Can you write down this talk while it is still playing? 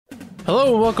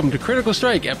Hello and welcome to Critical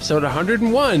Strike, episode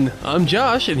 101. I'm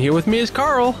Josh, and here with me is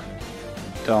Carl.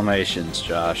 Dalmatians,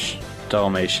 Josh.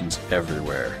 Dalmatians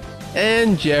everywhere.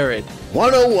 And Jared.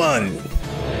 101.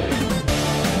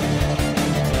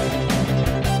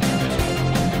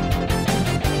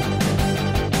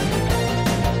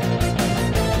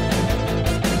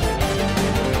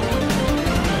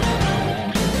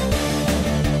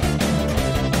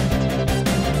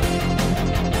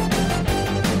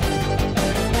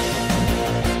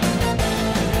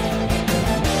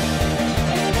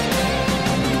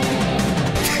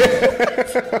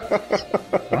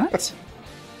 What?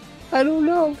 I don't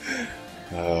know.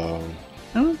 I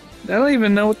don't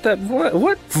even know what that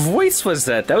what voice was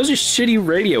that? That was a shitty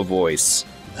radio voice.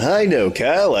 I know,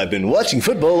 Kyle. I've been watching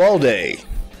football all day.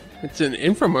 It's an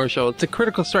infomercial. It's a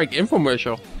Critical Strike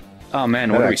infomercial. Oh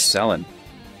man, what are we selling?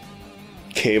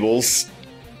 Cables.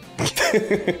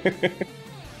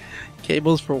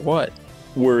 Cables for what?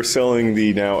 We're selling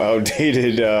the now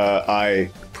outdated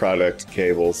product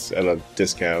cables at a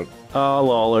discount. Oh,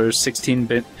 lollers,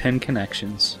 16-bit pin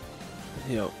connections.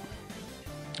 Yep.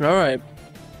 All right.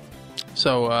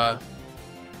 So,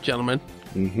 gentlemen.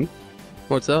 Mm-hmm.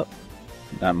 What's up?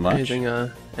 Not much.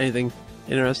 Anything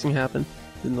interesting happened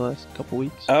in the last couple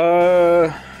weeks?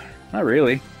 Not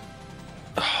really.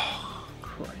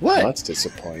 Christ. What? Well, that's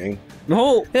disappointing.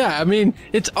 No. Yeah, I mean,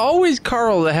 it's always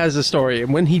Carl that has a story,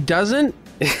 and when he doesn't,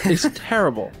 it's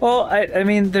terrible. Well, I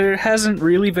mean, there hasn't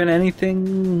really been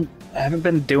anything. I haven't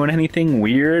been doing anything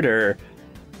weird or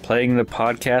playing the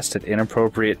podcast at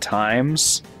inappropriate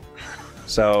times.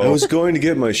 So I was going to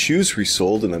get my shoes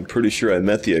resold, and I'm pretty sure I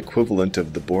met the equivalent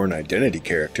of the Bourne Identity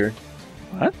character.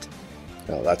 What?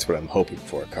 Well, that's what I'm hoping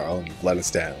for, Carl, and you've let us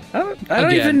down. I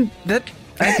don't even... That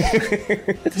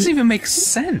doesn't even make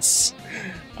sense.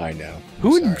 I know.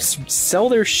 Who would sell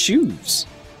their shoes?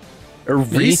 Or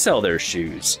resell their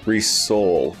shoes?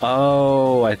 Resole.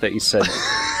 Oh, I thought you said...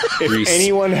 If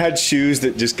anyone had shoes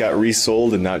that just got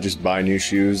resold and not just buy new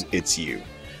shoes, it's you.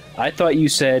 I thought you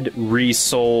said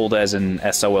resold as in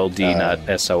S-O-L-D, not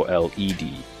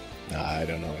S-O-L-E-D. I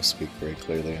don't know. I speak very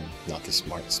clearly. I'm not the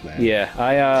smartest man. Yeah,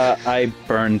 I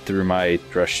burned through my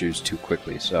dress shoes too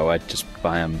quickly, so I just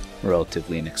buy them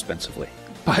relatively inexpensively.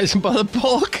 Buy some by the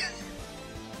bulk?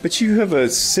 But you have a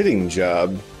sitting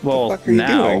job. Well, what the fuck are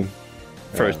you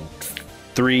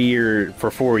doing?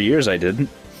 For 4 years I didn't.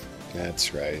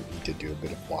 That's right. You did do a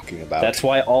bit of walking about. That's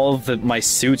why all of my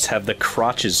suits have the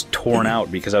crotches torn out,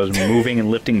 because I was moving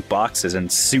and lifting boxes in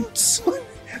suits.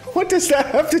 What does that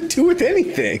have to do with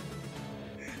anything?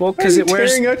 Well, because it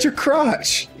wears tearing out your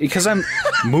crotch. Because I'm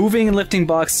moving and lifting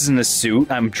boxes in a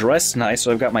suit. I'm dressed nice,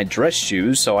 so I've got my dress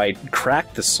shoes. So I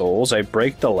crack the soles, I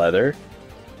break the leather,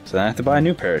 so then I have to buy a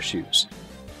new pair of shoes.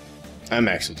 I'm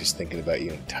actually just thinking about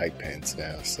you in tight pants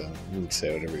now, so you can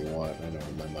say whatever you want. I know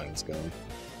where my mind's going.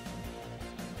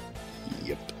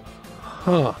 Yep.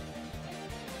 Huh.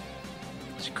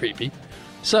 It's creepy.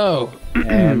 So,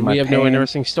 we have no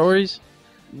interesting stories.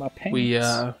 My pants. We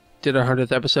did our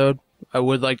 100th episode. I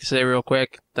would like to say real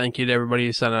quick, thank you to everybody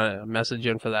who sent a message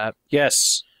in for that.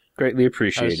 Yes, greatly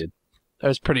appreciated. That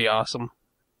was pretty awesome.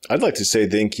 I'd like to say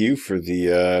thank you for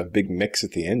the big mix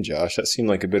at the end, Josh. That seemed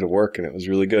like a bit of work, and it was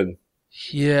really good.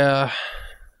 Yeah.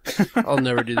 I'll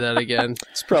never do that again.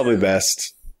 It's probably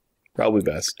best. Probably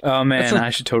best. Oh, man,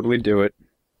 I should totally do it.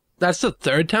 That's the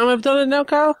third time I've done it now,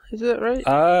 Kyle? Is that right?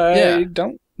 I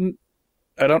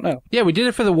don't know. Yeah, we did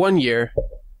it for the 1 year.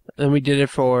 Then we did it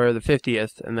for the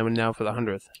 50th, and then now for the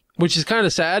 100th. Which is kind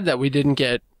of sad that we didn't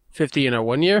get 50 in our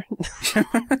 1 year.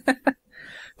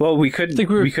 Well, we couldn't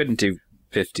do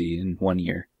 50 in 1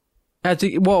 year.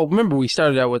 Well, remember, we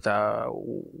started out with a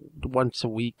once a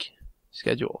week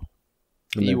schedule.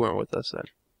 You weren't with us then.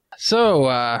 So,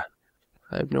 I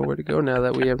have nowhere to go now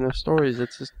that we have no stories.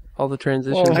 It's just all the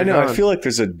transitions. Well, I know. Gone. I feel like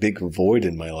there's a big void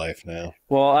in my life now.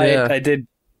 Well, I did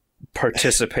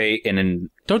participate in an...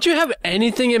 Don't you have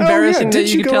anything embarrassing that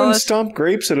you could tell us? Did you go and stomp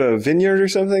grapes at a vineyard or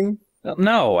something?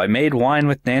 No, I made wine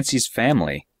with Nancy's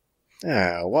family.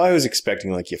 Well, I was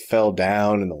expecting like you fell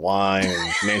down in the wine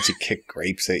and Nancy kicked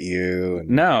grapes at you. And...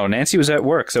 No, Nancy was at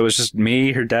work, so it was just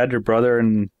me, her dad, her brother,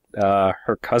 and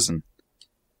her cousin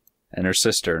and her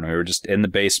sister, and we were just in the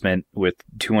basement with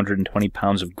 220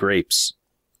 pounds of grapes.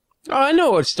 Oh, I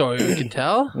know what story we can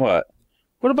tell. What?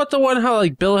 What about the one how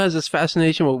like Bill has this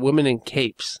fascination with women in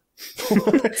capes?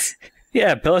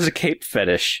 Yeah, Bill has a cape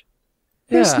fetish.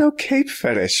 There's no cape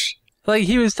fetish. Like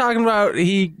he was talking about,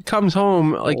 he comes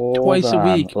home like twice a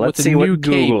week Let's with see a new what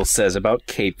Google cape. says about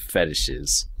cape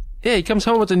fetishes. Yeah, he comes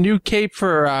home with a new cape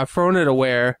for Frona to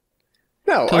wear,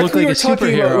 No, to I look think we like were a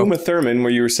talking about superhero. Uma Thurman,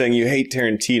 where you were saying you hate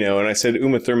Tarantino, and I said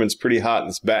Uma Thurman's pretty hot in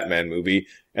this Batman movie,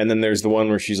 and then there's the one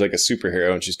where she's like a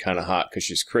superhero and she's kind of hot because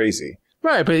she's crazy.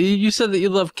 Right, but you said that you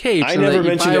love capes. I and never that you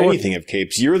mentioned buy one- anything of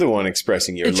capes. You're the one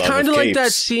expressing your It's love of kind capes. of like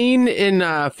that scene in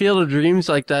Field of Dreams,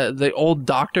 like the old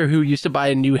doctor who used to buy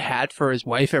a new hat for his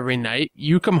wife every night.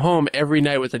 You come home every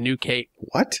night with a new cape.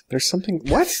 What? There's something...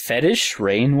 What? Fetish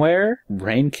rainwear?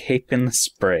 Rain cape in the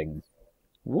spring.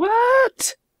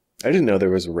 What? I didn't know there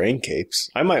was rain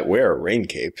capes. I might wear a rain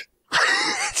cape.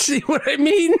 See what I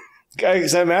mean?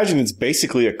 Guys, I imagine it's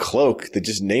basically a cloak that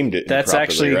just named it That's improperly,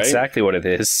 actually right? exactly what it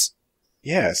is.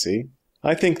 Yeah, see?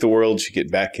 I think the world should get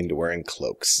back into wearing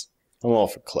cloaks. I'm all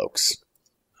for cloaks.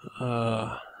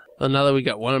 Well, now that we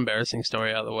got one embarrassing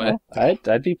story out of the way,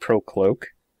 I'd be pro cloak.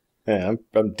 Yeah,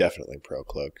 I'm definitely pro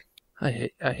cloak.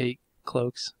 I hate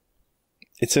cloaks.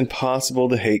 It's impossible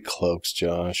to hate cloaks,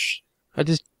 Josh. I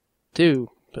just do,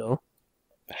 Bill.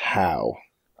 How?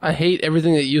 I hate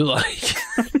everything that you like.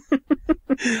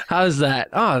 How's that?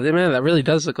 Oh, man, that really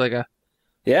does look like a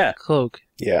Yeah. cloak.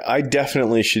 Yeah, I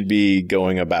definitely should be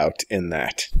going about in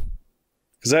that.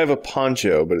 Because I have a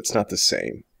poncho, but it's not the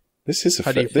same. This is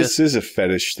How do you this is a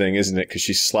fetish thing, isn't it? Because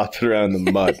she slapped it around in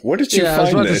the mud. Where did you Yeah, I was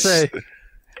find about to this? say.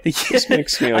 This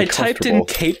makes me I typed in uncomfortable.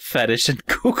 cape fetish in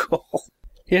Google.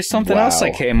 Here's something Wow. else I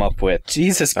came up with.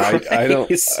 Jesus Christ. I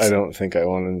don't think I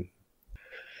want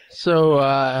So,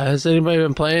 has anybody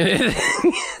been playing it?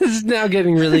 This is now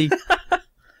getting really...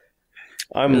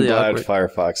 I'm Really glad awkward.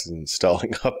 Firefox is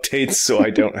installing updates so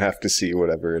I don't have to see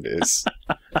whatever it is.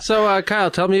 So,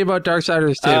 Kyle, tell me about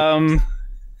Darksiders 2.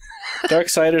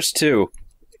 Darksiders 2.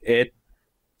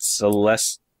 It's a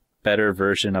less better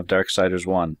version of Darksiders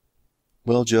 1.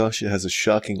 Well, Josh, it has a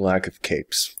shocking lack of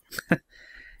capes.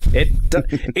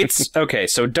 It's okay.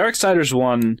 So Darksiders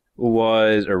 1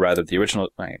 was, or rather, the original.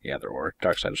 Yeah, there were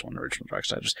Darksiders 1, original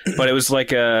Darksiders, but it was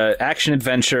like a action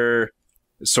adventure,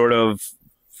 sort of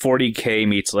 40K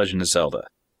meets Legend of Zelda.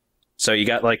 So you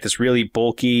got like this really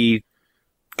bulky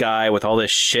guy with all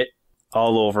this shit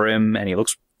all over him, and he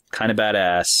looks kind of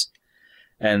badass.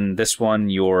 And this one,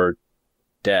 you're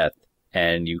Death,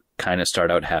 and you kind of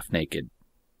start out half naked.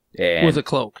 And With a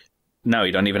cloak. no,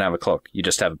 you don't even have a cloak. You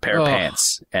just have a pair of Oh.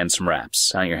 pants and some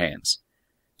wraps on your hands.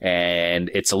 And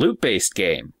it's a loot-based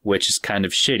game, which is kind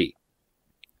of shitty.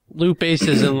 Loot-based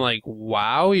is in like,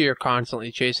 wow, you're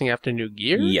constantly chasing after new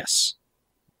gear? Yes.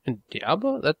 In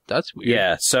Diablo? That's weird.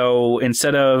 Yeah, so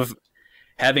instead of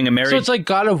having a married... So it's like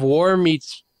God of War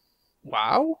meets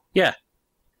WoW? Yeah,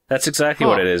 that's exactly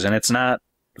what it is, and it's not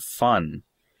fun.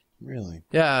 Really?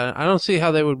 Yeah, I don't see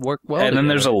how they would work well And then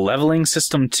there's a together. leveling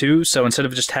system too, so instead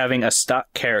of just having a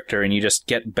stock character and you just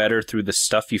get better through the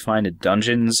stuff you find in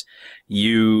dungeons,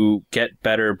 you get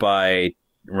better by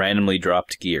randomly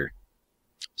dropped gear.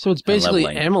 So it's basically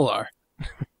leveling. Amalur.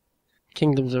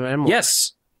 Kingdoms of Amalur.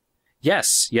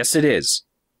 Yes, it is.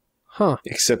 Huh.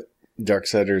 Except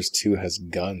Darksiders 2 has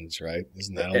guns, right?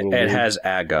 Isn't that a little It weird? has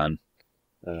a gun.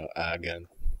 Oh, a gun.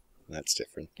 That's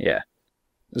different. Yeah.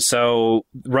 So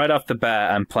right off the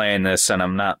bat, I'm playing this and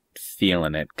I'm not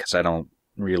feeling it because I don't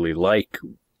really like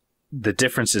the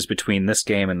differences between this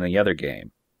game and the other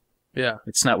game. Yeah.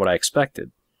 It's not what I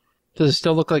expected. Does it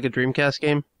still look like a Dreamcast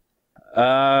game?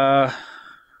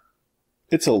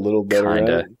 It's a little better.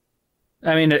 Kinda. Right?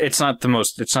 I mean, it's not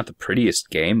the prettiest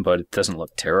game, but it doesn't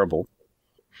look terrible.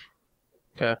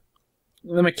 Okay.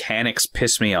 The mechanics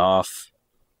piss me off.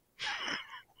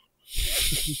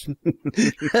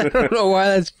 I don't know why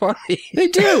that's funny. They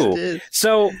do. It is.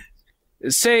 So,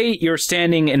 say you're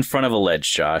standing in front of a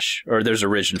ledge, Josh, or there's a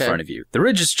ridge in Okay. front of you. The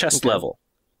ridge is chest Okay. level.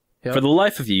 Yep. For the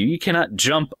life of you, you cannot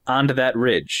jump onto that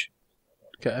ridge.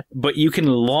 Okay. But you can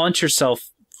launch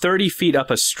yourself 30 feet up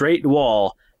a straight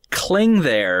wall, cling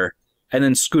there, and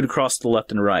then scoot across to the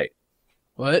left and right.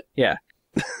 What? Yeah.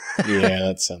 Yeah,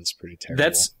 that sounds pretty terrible.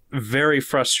 That's very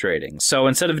frustrating. So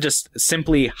instead of just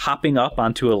simply hopping up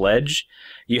onto a ledge,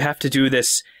 you have to do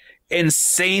this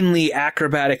insanely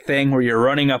acrobatic thing where you're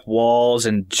running up walls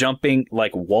and jumping,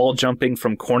 like wall jumping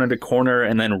from corner to corner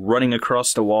and then running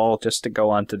across the wall just to go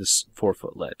onto this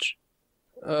 4-foot ledge.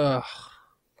 Ugh.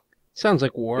 Sounds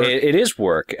like war. It is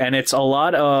work, and it's a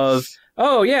lot of,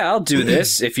 oh yeah, I'll do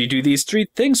this if you do these 3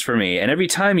 things for me. And every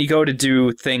time you go to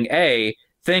do thing A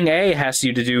has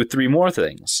you to do 3 more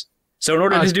things. So in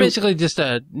order to It's do... basically just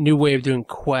a new way of doing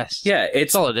quests. Yeah,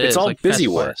 it's all it is, It's all like busy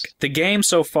fetch work. quest. The game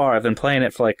so far, I've been playing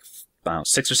it for like, I don't know,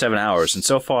 6 or 7 hours, and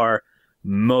so far,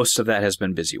 most of that has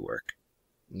been busy work.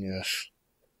 Yeah.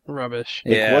 Rubbish.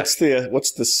 Like, Yeah.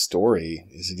 What's the story?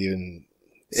 Is it even?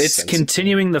 It's sensible?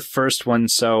 continuing the first one,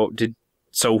 so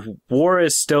War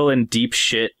is still in deep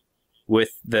shit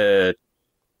with the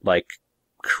like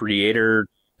creator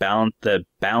the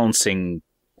balancing,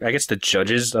 I guess, the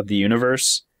judges of the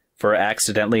universe for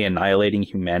accidentally annihilating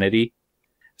humanity.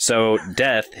 So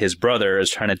Death, his brother,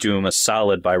 is trying to do him a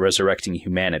solid by resurrecting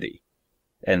humanity.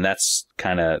 And that's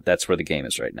where the game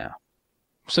is right now.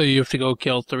 So you have to go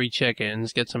kill 3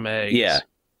 chickens, get some eggs. Yeah.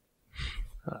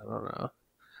 I don't know.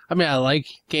 I mean, I like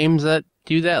games that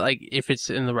do that, like if it's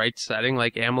in the right setting,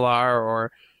 like Amalar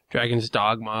or Dragon's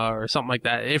Dogma or something like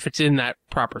that, if it's in that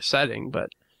proper setting, but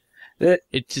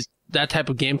it just, that type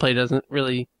of gameplay doesn't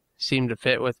really seem to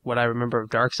fit with what I remember of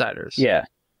Darksiders. Yeah.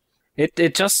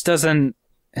 It just doesn't...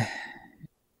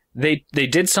 They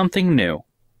did something new,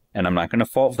 and I'm not going to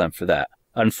fault them for that.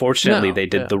 Unfortunately, they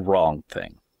did the wrong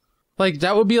thing. Like,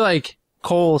 that would be like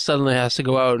Cole suddenly has to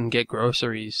go out and get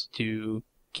groceries to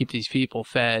keep these people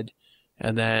fed,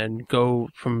 and then go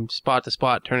from spot to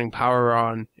spot turning power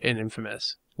on in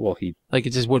Infamous. Well, he... Like,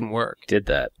 it just wouldn't work. Did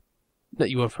that. That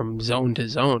you went from zone to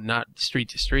zone, not street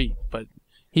to street. But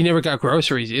he never got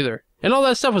groceries either. And all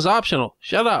that stuff was optional.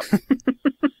 Shut up.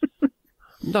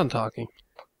 I'm done talking.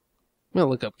 I'm going to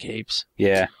look up capes.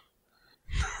 Yeah.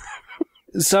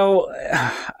 So,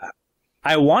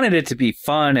 I wanted it to be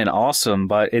fun and awesome,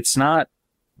 but it's not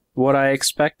what I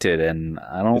expected, and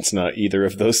I don't... It's not either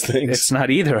of those things. It's not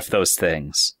either of those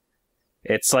things.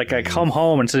 It's like I come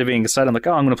home, instead of being excited, I'm like,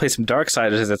 oh, I'm going to play some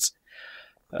Darksiders. It's,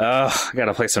 I got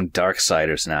to play some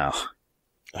Darksiders now.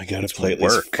 I got to play at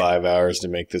least 5 hours to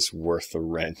make this worth the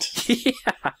rent.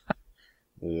 Yeah.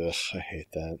 Ugh, I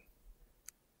hate that.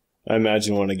 I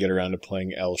imagine when I get around to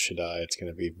playing El Shaddai, it's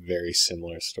going to be a very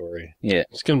similar story. Yeah.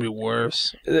 It's going to be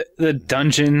worse. The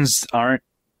dungeons aren't...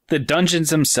 The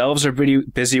dungeons themselves are pretty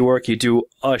busy work. You do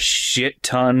a shit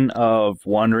ton of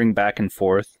wandering back and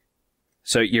forth.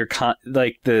 So you're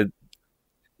like the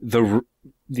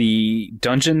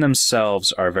dungeon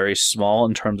themselves are very small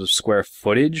in terms of square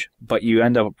footage, but you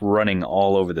end up running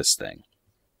all over this thing.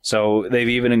 So they've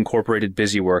even incorporated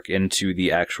busy work into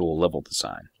the actual level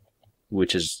design,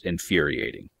 which is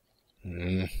infuriating.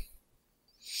 I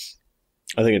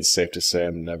think it's safe to say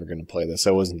I'm never going to play this.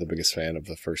 I wasn't the biggest fan of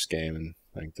the first game, and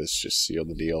I think this just sealed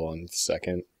the deal on the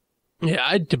second. Yeah,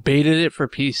 I debated it for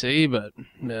PC, but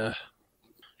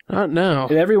not now.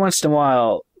 And every once in a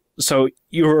while, so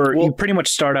you pretty much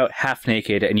start out half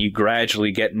naked, and you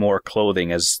gradually get more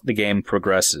clothing as the game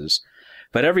progresses.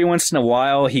 But every once in a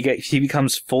while, he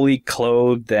becomes fully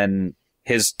clothed, and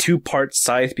his 2-part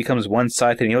scythe becomes 1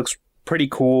 scythe, and he looks pretty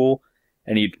cool.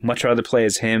 And you'd much rather play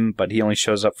as him, but he only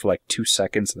shows up for like 2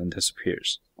 seconds and then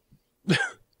disappears.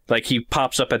 Like he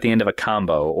pops up at the end of a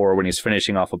combo, or when he's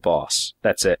finishing off a boss.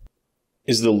 That's it.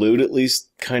 Is the loot at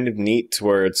least kind of neat to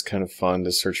where it's kind of fun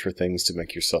to search for things to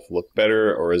make yourself look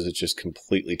better, or is it just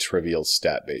completely trivial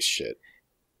stat-based shit?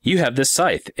 You have this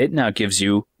scythe. It now gives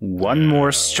you 1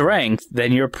 more strength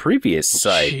than your previous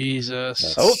scythe.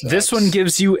 Jesus. Oh, this one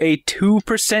gives you a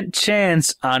 2%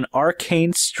 chance on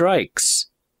arcane strikes.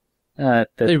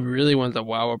 They really want the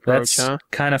WoW approach, huh?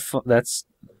 That's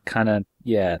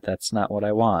not what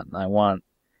I want. I want...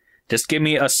 Just give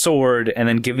me a sword, and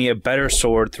then give me a better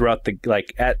sword throughout the...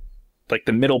 at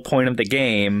the middle point of the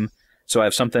game, so I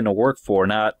have something to work for,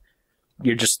 not...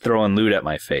 You're just throwing loot at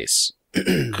my face.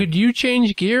 Could you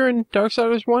change gear in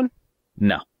Darksiders 1?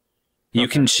 No. You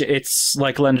can... It's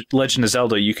like Legend of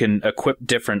Zelda. You can equip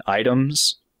different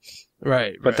items.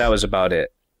 Right. But that was about it.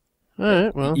 All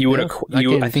right, well...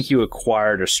 I think you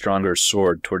acquired a stronger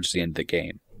sword towards the end of the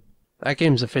game. That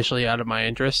game's officially out of my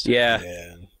interest. Yeah.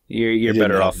 You're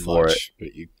better off for it.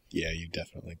 But you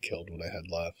definitely killed what I had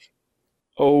left.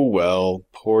 Oh well,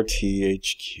 poor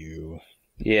THQ.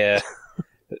 Yeah.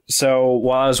 So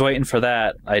while I was waiting for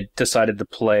that, I decided to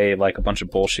play like a bunch of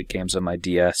bullshit games on my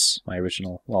DS, my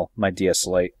DS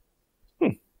Lite.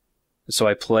 So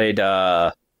I played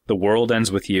The World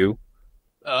Ends With You.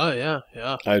 Oh, yeah.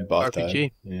 I'd bought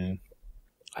RPG. that. Yeah.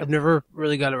 I've never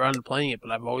really got around to playing it, but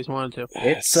I've always wanted to.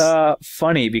 It's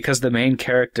funny because the main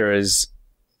character is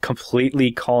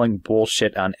completely calling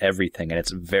bullshit on everything, and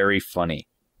it's very funny.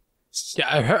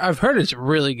 Yeah, I've heard it's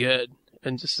really good,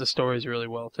 and just the story's really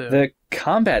well, too. The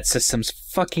combat system's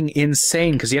fucking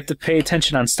insane, because you have to pay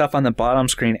attention on stuff on the bottom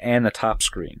screen and the top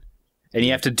screen. And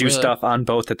you have to do stuff on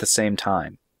both at the same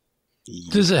time.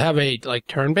 Does it have a,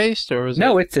 turn-based, or is it...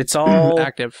 No, it's all...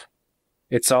 active.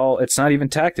 It's not even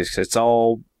tactics. It's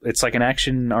like an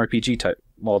action RPG type.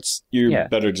 Well, You're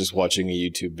better just watching a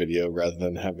YouTube video rather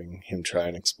than having him try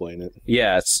and explain it.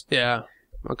 Yeah, Yeah,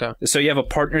 okay. So you have a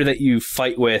partner that you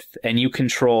fight with, and you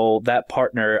control that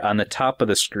partner on the top of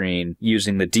the screen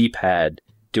using the D-pad,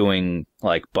 doing,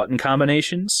 button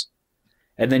combinations.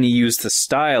 And then you use the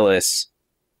stylus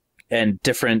and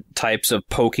different types of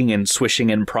poking and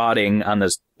swishing and prodding on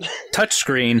the touch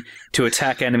screen to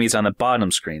attack enemies on the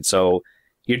bottom screen. So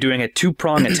you're doing a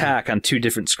two-prong attack on two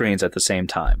different screens at the same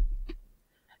time.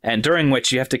 And during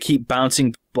which you have to keep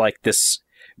bouncing like this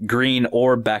green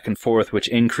orb back and forth, which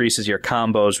increases your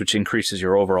combos, which increases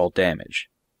your overall damage.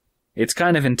 It's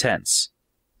kind of intense.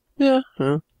 Yeah.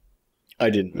 I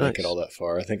didn't make it all that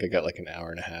far. I think I got like an hour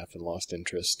and a half and lost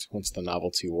interest once the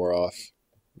novelty wore off.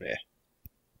 Yeah.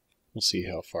 We'll see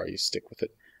how far you stick with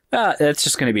it. It's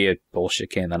just going to be a bullshit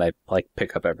game that I like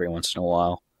pick up every once in a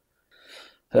while.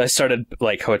 I started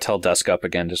like Hotel Dusk up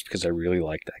again just because I really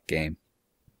like that game.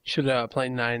 Should play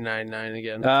 999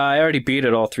 again. I already beat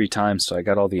it all 3 times, so I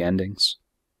got all the endings.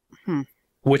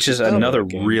 Which is another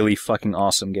really fucking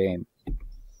awesome game.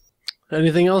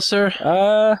 Anything else, sir?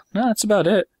 No, that's about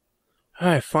it. All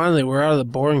right, finally, we're out of the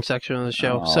boring section of the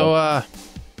show. Oh. So,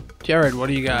 Jared, what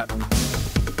do you got?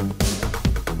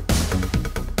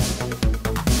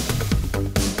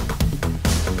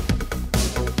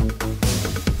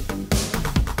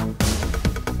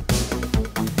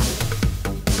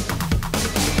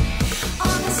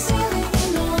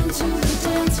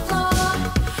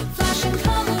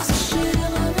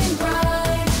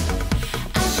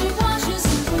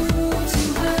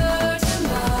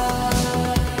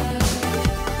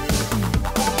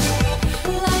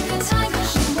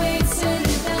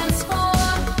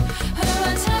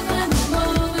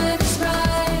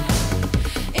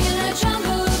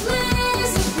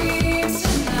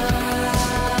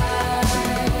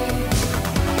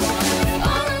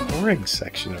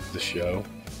 Section of the show.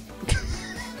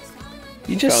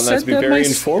 You just found that to be very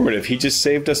informative. He just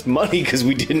saved us money because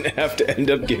we didn't have to end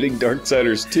up getting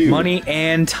Darksiders 2. Money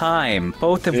and time,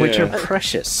 both of which are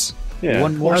precious. Yeah.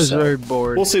 One more. I was very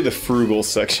bored. We'll say the frugal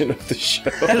section of the show.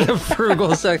 The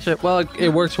frugal section. Well, it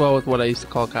works well with what I used to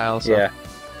call Kyle. So. Yeah.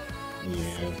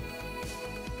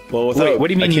 Well, wait, what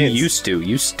do you mean you used to?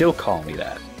 You still call me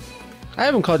that. I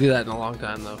haven't called you that in a long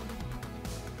time, though.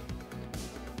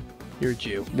 You're a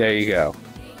Jew. There you go.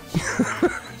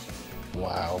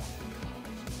 Wow.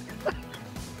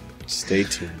 Stay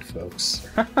tuned, folks.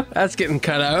 That's getting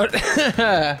cut out.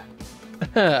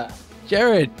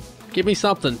 Jared, give me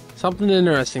something. Something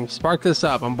interesting. Spark this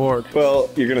up. I'm bored. Well,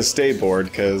 you're going to stay bored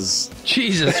because...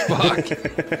 Jesus, fuck.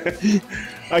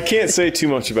 I can't say too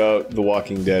much about The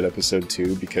Walking Dead Episode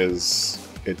 2 because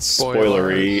it's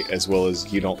spoilery as well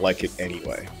as you don't like it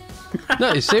anyway.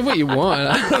 No, you say what you want.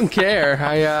 I don't care.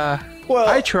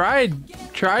 I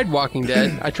tried Walking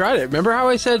Dead. I tried it. Remember how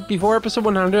I said before episode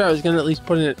 100 I was going to at least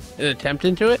put an attempt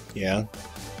into it? Yeah.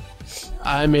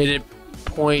 I made it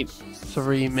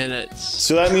 0.3 minutes.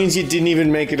 So that means you didn't even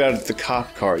make it out of the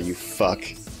cop car, you fuck.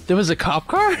 There was a cop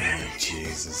car? Oh,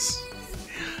 Jesus.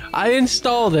 I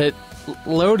installed it,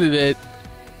 loaded it,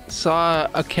 saw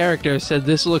a character, said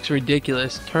this looks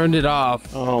ridiculous, turned it off,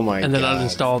 and then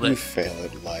uninstalled it. You fail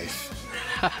at life.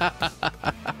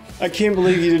 I can't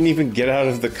believe you didn't even get out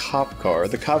of the cop car.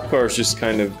 The cop car is just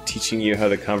kind of teaching you how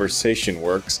the conversation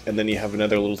works, and then you have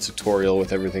another little tutorial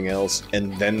with everything else,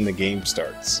 and then the game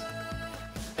starts.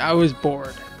 I was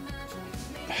bored.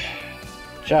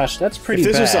 Josh, that's pretty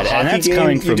bad. If this was a hockey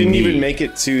game, you didn't even make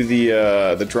it to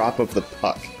the drop of the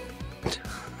puck.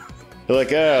 They're like,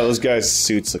 those guys'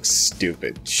 suits look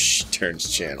stupid. Shh, turns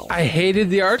channel. I hated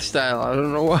the art style. I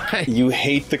don't know why. You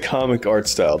hate the comic art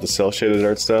style, the cel-shaded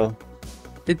art style?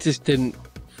 It just didn't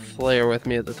flare with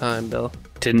me at the time, Bill.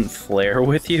 Didn't flare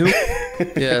with you?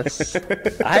 Yes.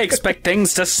 I expect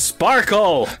things to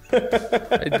sparkle!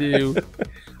 I do.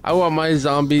 I want my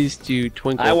zombies to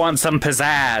twinkle. I want some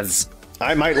pizzazz.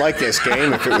 I might like this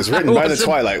game if it was written by the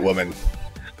Twilight Woman.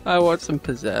 I want some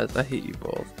pizzazz. I hate you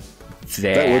both.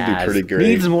 Zazz. That would be pretty great.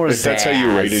 Needs more if zazz. That's how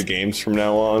you rated games from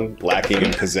now on. Lacking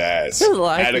in pizzazz.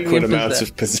 Adequate amounts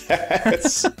of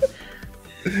pizzazz.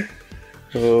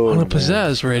 On a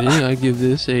pizzazz rating, I give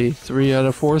this a 3 out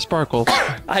of 4 sparkle.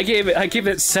 I give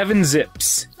it 7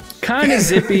 zips. Kind of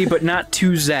zippy, but not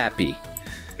too zappy.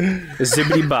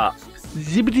 Zippity bop.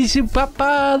 Zippity zoop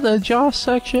papa, the Josh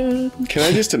section. Can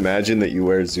I just imagine that you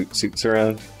wear zoot suits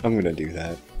around? I'm gonna do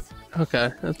that.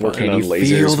 Okay, that's fine. Working on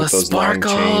lasers with those long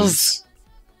chains.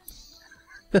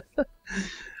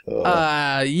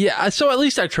 Yeah, so at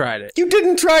least I tried it. You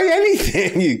didn't try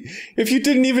anything! If you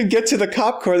didn't even get to the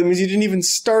cop car, that means you didn't even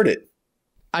start it.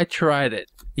 I tried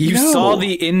it. You saw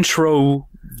the intro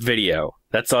video.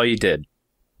 That's all you did.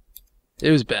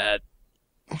 It was bad.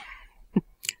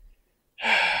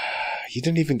 You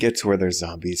didn't even get to where there's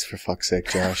zombies, for fuck's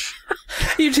sake, Josh.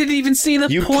 You didn't even see the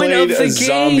you point of the game. You played a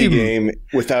zombie game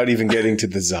without even getting to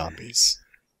the zombies.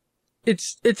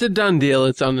 It's a done deal.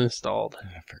 It's uninstalled.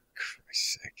 Oh, for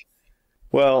Christ's sake.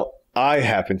 Well, I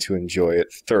happen to enjoy it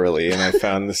thoroughly, and I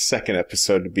found the second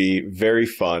episode to be very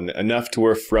fun, enough to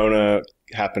where Frona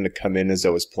happened to come in as I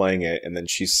was playing it, and then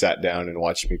she sat down and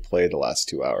watched me play the last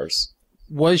 2 hours.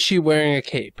 Was she wearing a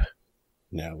cape?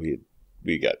 No,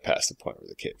 we got past the point where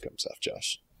the cape comes off,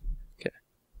 Josh. Okay.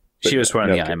 But she was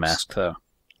wearing the eye capes. mask, though.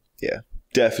 Yeah,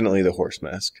 definitely the horse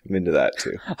mask. I'm into that,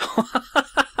 too.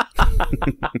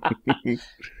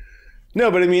 No,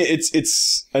 but I mean,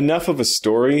 it's enough of a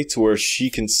story to where she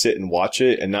can sit and watch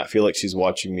it and not feel like she's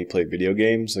watching me play video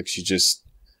games. Like, she just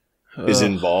is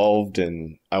involved,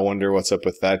 and I wonder what's up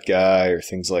with that guy or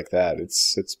things like that.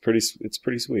 It's pretty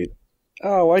sweet.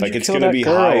 Oh, why'd Like, you it's kill gonna that be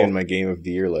girl? high in my game of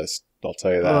the year list. I'll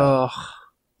tell you that.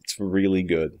 It's really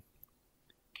good.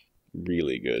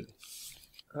 Really good.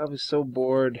 I was so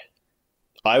bored.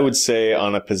 I would say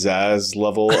on a pizzazz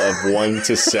level of 1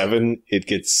 to 7, it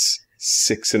gets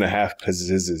 6.5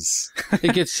 pizzizzes.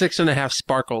 It gets 6.5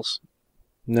 sparkles.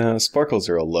 No, sparkles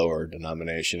are a lower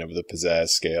denomination of the pizzazz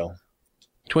scale.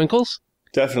 Twinkles?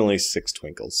 Definitely 6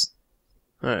 twinkles.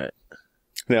 Alright.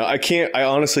 Now, I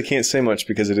honestly can't say much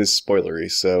because it is spoilery,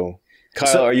 so...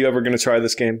 Kyle, are you ever going to try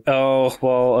this game? Oh,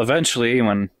 well, eventually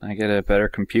when I get a better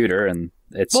computer and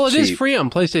it's Well, it is cheap. free on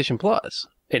PlayStation Plus.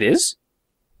 It is?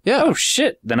 Yeah. Oh,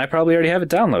 shit. Then I probably already have it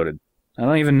downloaded. I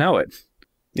don't even know it.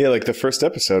 Yeah, like the first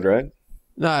episode, right?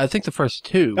 No, I think the first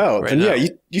 2. Oh, right then now. yeah,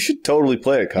 you should totally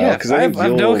play it, Kyle. Yeah, Because I think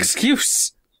have no you'll-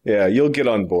 excuse. Yeah, you'll get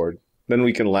on board. Then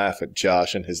we can laugh at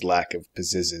Josh and his lack of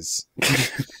pizzizzes.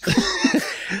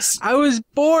 I was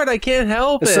bored. I can't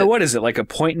help it. So what is it, like a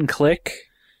point and click?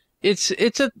 It's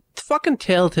a fucking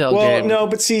Telltale Well, game. no,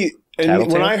 but see, and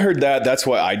Tattletale? when I heard that, that's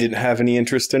why I didn't have any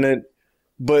interest in it.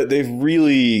 But they've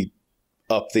really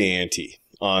upped the ante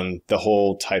on the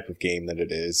whole type of game that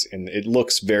it is. And it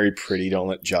looks very pretty. Don't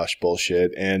let Josh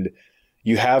bullshit. And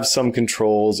you have some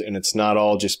controls, and it's not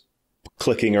all just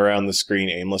clicking around the screen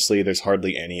aimlessly. There's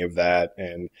hardly any of that.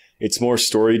 And it's more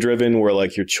story driven, where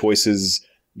like your choices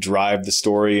drive the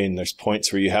story, and there's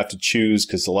points where you have to choose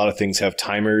because a lot of things have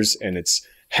timers, and it's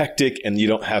hectic and you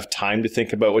don't have time to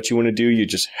think about what you want to do. You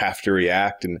just have to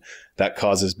react, and that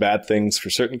causes bad things for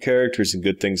certain characters and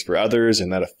good things for others,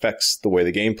 and that affects the way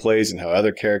the game plays and how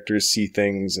other characters see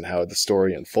things and how the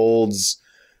story unfolds.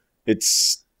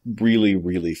 It's really,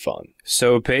 really fun.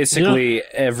 So basically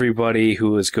everybody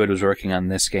who was good was working on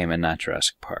this game and not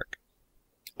Jurassic Park.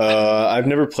 I've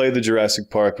never played the Jurassic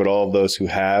Park, but all of those who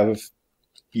have,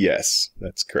 yes,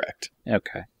 that's correct.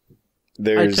 Okay.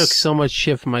 I took so much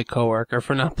shit from my coworker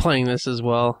for not playing this as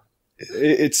well.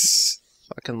 It's...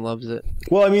 Fucking loves it.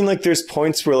 Well, I mean, like, there's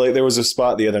points where, like, there was a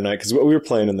spot the other night, because we were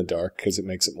playing in the dark, because it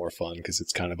makes it more fun, because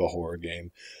it's kind of a horror game.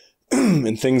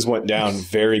 And things went down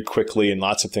very quickly, and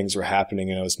lots of things were happening,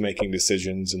 and I was making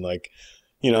decisions, and, like,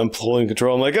 you know, I'm pulling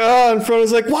control. I'm like, oh, and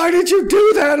Frona's like, why did you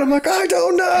do that? I'm like, I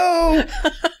don't know.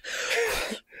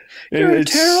 You're a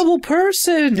terrible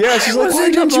person. Yeah, she's like, why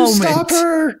in the didn't you moment. stop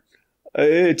her?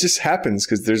 It just happens,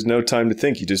 because there's no time to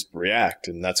think. You just react,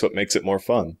 and that's what makes it more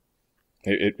fun.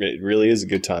 It really is a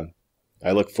good time.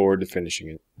 I look forward to finishing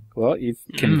it. Well, you've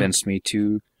convinced me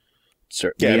to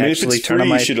certainly Yeah, I mean, if actually it's turn free, on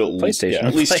my you should PlayStation.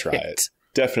 at least and try play it.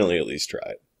 Definitely at least try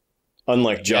it.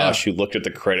 Unlike Josh, who looked at the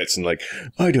credits and like,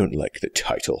 I don't like the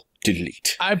title.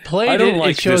 Delete. I played it.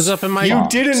 like It shows this up in my... You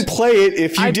didn't play it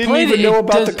if you I didn't played even it. know It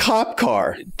about does- the cop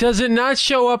car. Does it not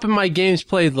show up in my games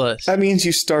played list? That means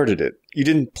you started it. You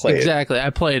didn't play Exactly.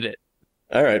 I played it.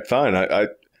 it. All right, fine.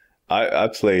 I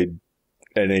played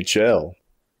NHL.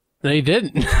 No, you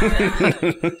didn't.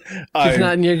 It's I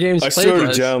not in your games played started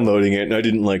list. downloading it and I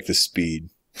didn't like the speed.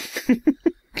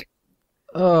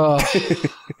 Oh,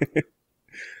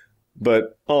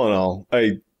 But all in all,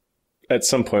 at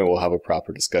some point we'll have a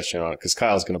proper discussion on it because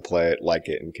Kyle's going to play it, like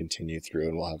it, and continue through,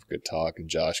 and we'll have a good talk. And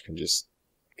Josh can just,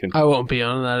 I won't be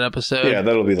on that episode. yeah,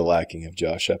 that'll be the lacking of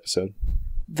Josh episode.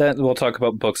 Then we'll talk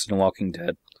about books and Walking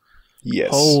Dead. Yes.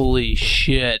 Holy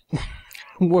shit.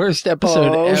 Worst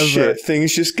episode oh ever. shit!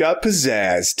 Things just got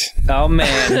pizzazzed. Oh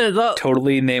man, Well,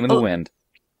 totally name of the wind.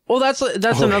 that's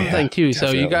another yeah, thing too. So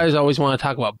you definitely. guys always want to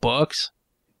talk about books.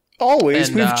 Always,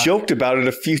 And, we've joked about it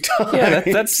a few times. Yeah,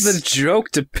 that's the joke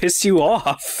to piss you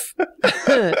off.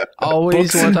 Always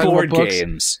Books want and to talk board about books.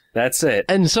 games. That's it.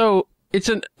 And so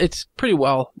it's pretty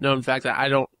well known fact that I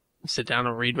don't sit down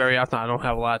and read very often. I don't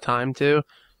have a lot of time to.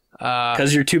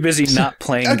 Because you're too busy not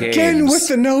playing games. Again with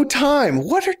the no time.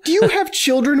 Do you have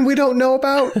children we don't know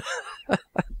about?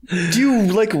 Do you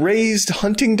like raised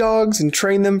hunting dogs and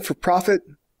train them for profit?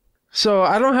 So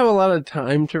I don't have a lot of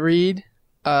time to read.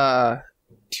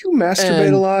 Do you masturbate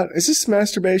And- a lot? Is this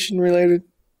masturbation related?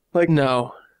 Like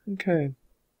No. okay.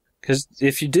 Because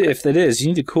if it is, you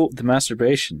need to cool the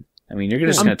masturbation I mean, you're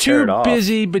just going I'm to tear too it off.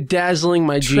 busy bedazzling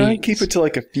my jeans. Try and keep it to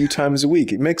like a few times a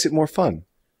week. It makes it more fun.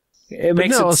 It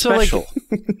makes no, it so, like, special.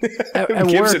 At It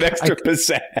gives work, it extra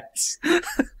pizzazz.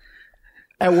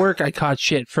 At work, I caught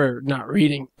shit for not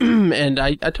reading. And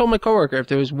I told my coworker, if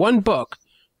there was one book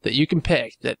that you can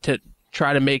pick that to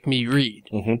try to make me read,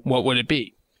 what would it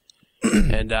be?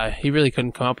 And he really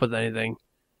couldn't come up with anything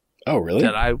Oh, really?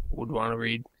 that I would want to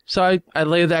read. So I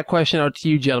lay that question out to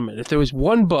you, gentlemen. If there was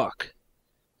one book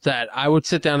that I would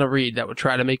sit down and read that would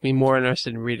try to make me more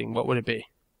interested in reading, what would it be?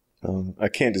 I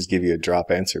can't just give you a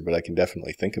drop answer, but I can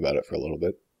definitely think about it for a little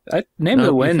bit. Name of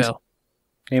the Wind. Phil.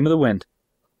 Name of the Wind.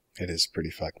 It is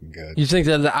pretty fucking good. You think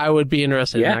that I would be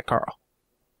interested in Yeah. that, Carl?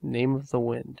 Name of the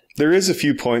Wind. There is a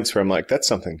few points where I'm like, that's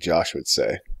something Josh would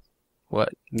say. What?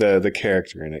 The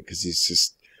character in it, because he's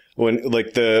just when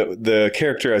like the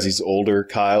character as he's older,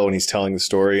 Kyle, when he's telling the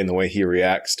story and the way he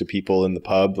reacts to people in the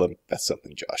pub, like, that's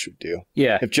something Josh would do.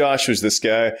 Yeah. If Josh was this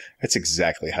guy, that's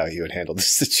exactly how he would handle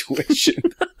this situation.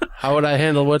 How would I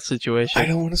handle what situation? I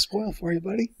don't want to spoil for you,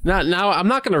 buddy. Not now. I'm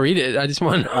not going to read it. I just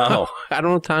want. Oh. I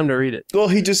don't have time to read it. Well,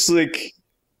 he just like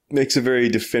makes a very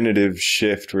definitive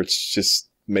shift, which just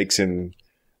makes him.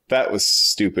 That was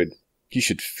stupid. You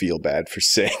should feel bad for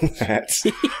saying that.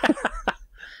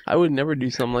 I would never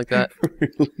do something like that.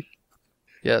 Really?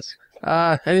 Yes.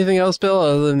 Anything else, Bill,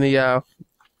 other than the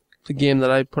game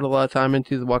that I put a lot of time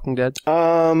into, The Walking Dead?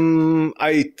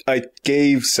 I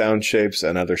gave Sound Shapes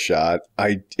another shot.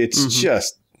 It's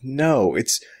just no.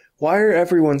 It's why are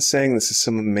everyone saying this is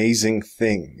some amazing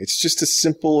thing? It's just a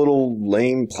simple little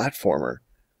lame platformer.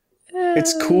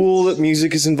 It's cool that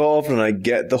music is involved, and I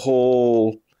get the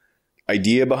whole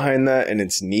idea behind that, and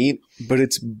it's neat, but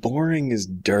it's boring as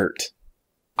dirt.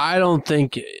 I don't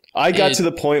think I got to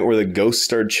the point where the ghosts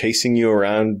started chasing you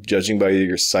around, judging by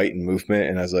your sight and movement,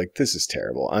 and I was like, this is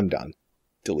terrible. I'm done.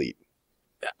 Delete.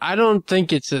 I don't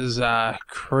think it's as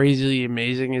crazily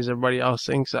amazing as everybody else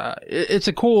thinks. It's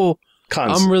a cool,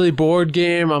 I'm really bored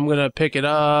game. I'm going to pick it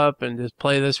up and just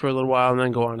play this for a little while and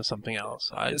then go on to something else.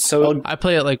 I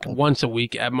play it like once a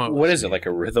week at most. What is it, like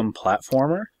a rhythm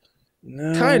platformer?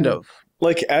 No. Kind of.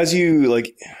 Like, as you,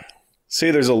 like, say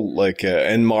there's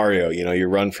in Mario, you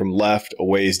run from left, a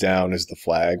ways down is the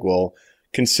flag. Well,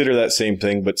 consider that same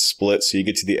thing, but split, so you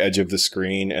get to the edge of the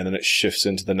screen, and then it shifts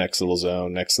into the next little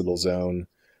zone.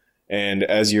 And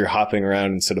as you're hopping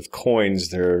around, instead of coins,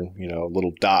 they're,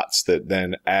 little dots that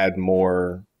then add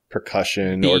more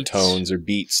percussion or tones or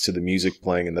beats to the music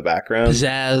playing in the background.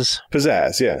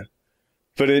 Pizzazz, yeah.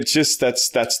 But it's just, that's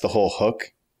the whole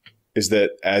hook, is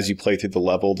that as you play through the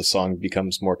level, the song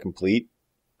becomes more complete.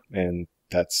 And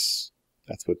that's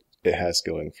what it has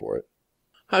going for it.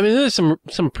 I mean, there's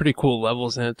some pretty cool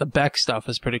levels in it. The Beck stuff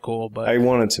is pretty cool, but I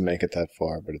wanted to make it that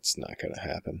far, but it's not going to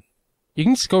happen. You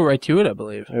can just go right to it, I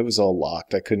believe. It was all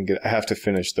locked. I have to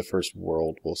finish the first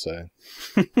world, we'll say.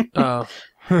 Oh.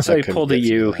 So he pulled a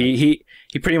U. He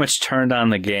pretty much turned on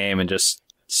the game and just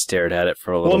stared at it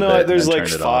for a little bit. Well, no, there's like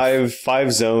five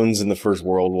five zones in the first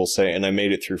world, we'll say, and I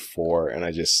made it through 4, and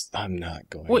I'm not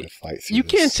going to fight through You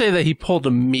this. can't say that he pulled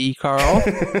a me, Carl,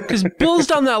 because Bill's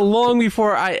done that long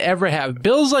before I ever have.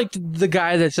 Bill's like the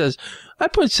guy that says, I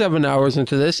put 7 hours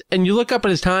into this, and you look up at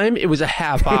his time, it was a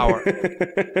half hour.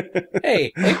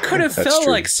 Hey, it could have felt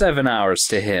true. like 7 hours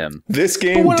to him. This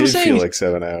game did feel like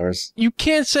 7 hours. You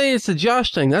can't say it's a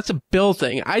Josh thing. That's a Bill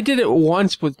thing. I did it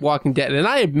once with Walking Dead, and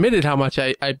I admitted how much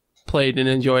I played and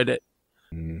enjoyed it.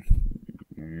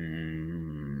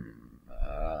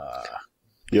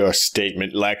 Your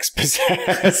statement lacks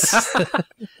pizzazz.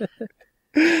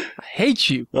 I hate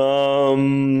you.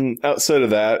 Outside of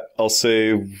that, I'll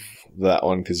say that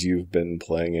one because you've been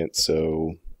playing it.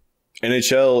 So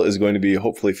NHL is going to be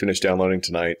hopefully finished downloading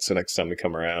tonight. So next time we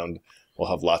come around, we'll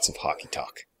have lots of hockey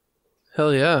talk.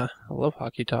 Hell yeah. I love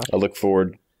hockey talk. I look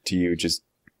forward to you just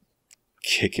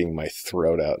kicking my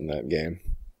throat out in that game.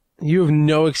 You have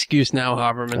no excuse now,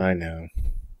 Haberman. I know.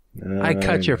 I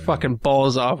cut your fucking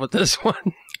balls off with this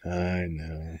one. I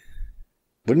know.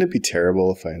 Wouldn't it be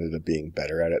terrible if I ended up being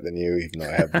better at it than you, even though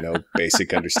I have no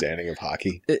basic understanding of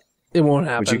hockey? It won't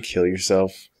happen. Would you kill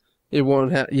yourself? It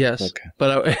won't happen. Yes. Okay.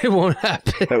 But it won't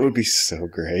happen. That would be so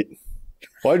great.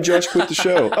 Why did Josh quit the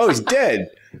show? Oh, he's dead.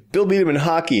 Bill beat him in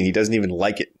hockey, and he doesn't even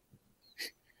like it.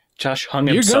 Josh hung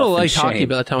You're himself going to in like shame. hockey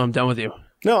by the time I'm done with you.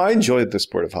 No, I enjoyed the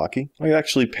sport of hockey. I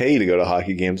actually pay to go to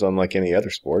hockey games unlike any other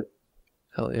sport.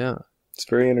 Hell yeah. It's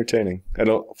very entertaining. I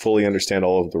don't fully understand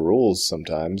all of the rules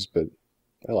sometimes, but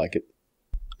I like it.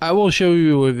 I will show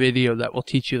you a video that will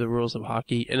teach you the rules of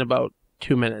hockey in about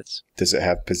 2 minutes. Does it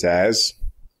have pizzazz?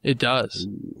 It does.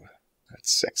 Ooh,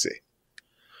 that's sexy.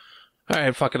 All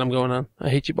right, fuck it, I'm going on. I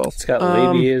hate you both. It's got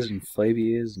labias and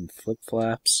flabias and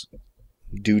flip-flaps.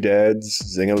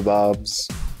 Doodads, zingamabobs.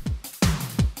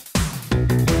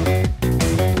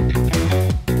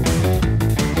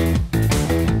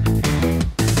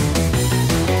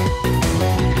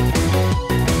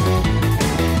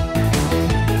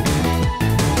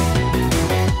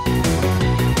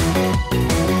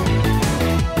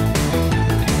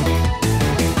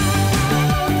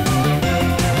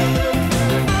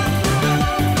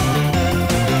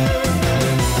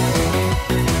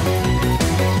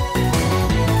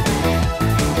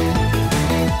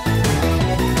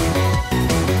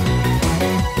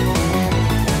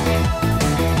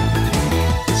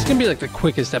 Be like the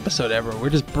quickest episode ever.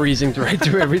 We're just breezing right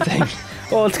through everything.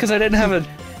 Well, it's because I didn't have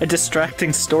a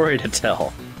distracting story to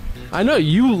tell. I know,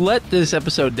 you let this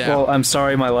episode down. Well, I'm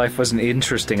sorry my life wasn't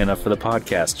interesting enough for the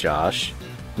podcast, Josh.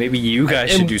 Maybe you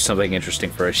guys should do something interesting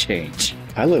for a change.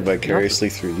 I live vicariously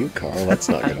through you, Carl. That's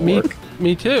not going to work.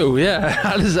 Me too, yeah.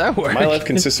 How does that work? My life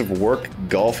consists of work,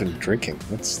 golf, and drinking.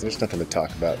 There's nothing to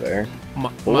talk about there.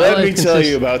 Let me tell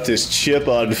you about this chip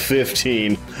on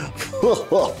 15.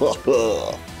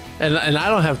 And I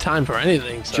don't have time for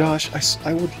anything. So. Josh,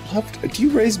 I would love to... Do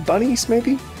you raise bunnies,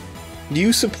 maybe? Do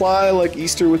you supply, like,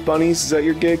 Easter with bunnies? Is that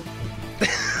your gig?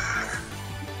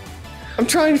 I'm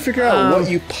trying to figure out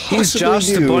what you possibly He's Josh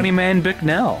do. the Bunny Man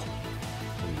Bicknell.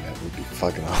 That would be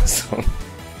fucking awesome.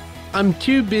 I'm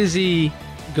too busy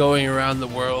going around the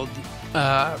world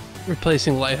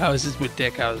replacing lighthouses with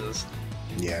dick houses.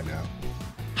 Yeah, no.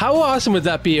 How awesome would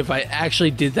that be if I actually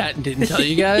did that and didn't tell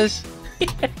you guys?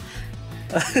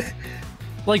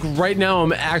 Like right now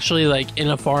I'm actually like in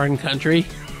a foreign country.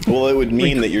 Well, it would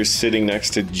mean that you're sitting next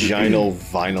to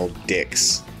vinyl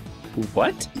dicks.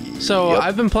 What? So Yep.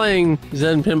 I've been playing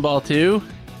Zen Pinball 2.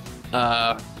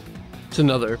 It's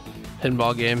another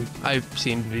pinball game. I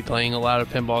seem to be playing a lot of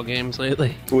pinball games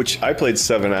lately. Which I played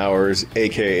 7 hours,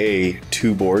 aka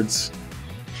 2 boards.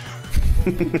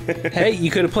 Hey,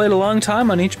 you could have played a long time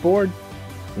on each board.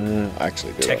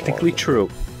 Actually, did Technically true.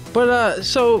 But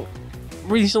so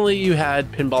recently you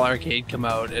had Pinball Arcade come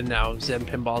out, and now Zen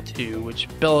Pinball 2, which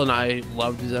Bill and I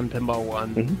loved Zen Pinball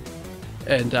 1. Mhm.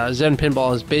 And Zen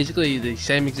Pinball is basically the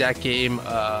same exact game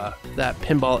that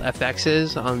Pinball FX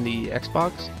is on the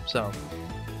Xbox, so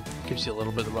gives you a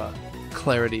little bit of a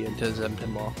clarity into Zen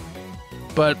Pinball.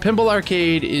 But Pinball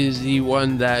Arcade is the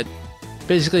one that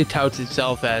basically touts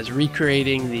itself as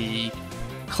recreating the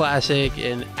classic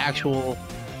and actual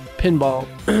pinball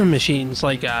machines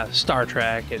like Star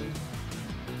Trek and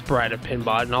Bride of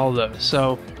Pinball and all of those.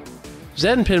 So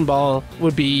Zen Pinball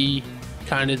would be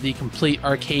kind of the complete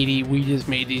arcadey, we just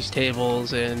made these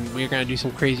tables and we're going to do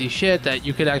some crazy shit that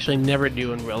you could actually never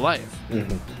do in real life.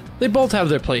 Mm-hmm. They both have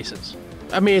their places.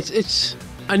 I mean, it's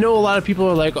I know a lot of people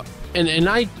are like, and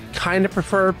I kind of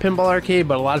prefer Pinball Arcade,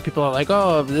 but a lot of people are like,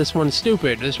 oh, this one's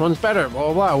stupid, this one's better,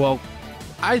 blah, blah, blah. Well,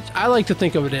 I like to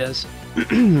think of it as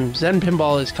Zen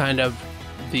Pinball is kind of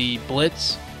the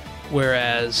Blitz,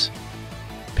 whereas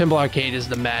Pinball Arcade is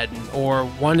the Madden, or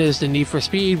one is the Need for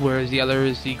Speed, whereas the other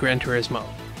is the Gran Turismo.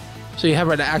 So you have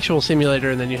an actual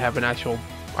simulator, and then you have an actual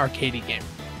arcadey game.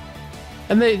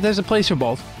 And there's a place for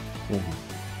both.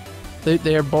 Mm-hmm.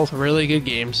 They are both really good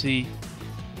games. The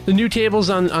new tables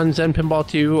on Zen Pinball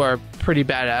 2 are pretty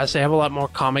badass. They have a lot more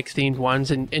comic-themed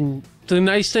ones, and the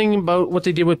nice thing about what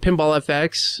they did with Pinball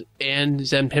FX and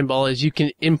Zen Pinball is you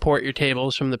can import your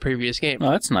tables from the previous game.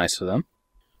 Oh, that's nice of them.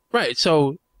 Right,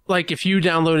 so, like, if you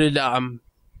downloaded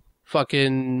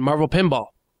fucking Marvel Pinball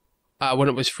when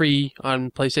it was free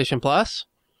on PlayStation Plus,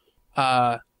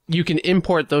 you can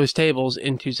import those tables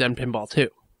into Zen Pinball 2.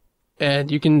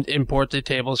 And you can import the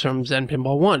tables from Zen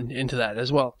Pinball 1 into that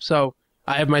as well. So,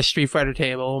 I have my Street Fighter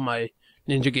table, my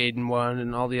Ninja Gaiden one,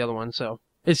 and all the other ones, so...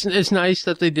 It's nice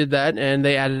that they did that, and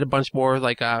they added a bunch more,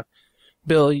 like,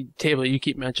 Bill, table you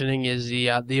keep mentioning is the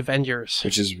Avengers.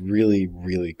 Which is really,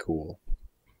 really cool.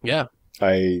 Yeah.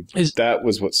 That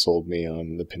was what sold me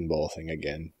on the pinball thing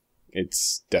again.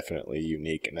 It's definitely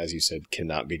unique, and as you said,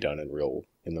 cannot be done in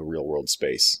the real world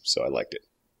space, so I liked it.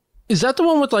 Is that the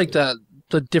one with, like, the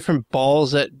different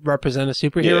balls that represent a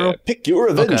superhero? Yeah, pick your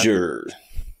Avenger!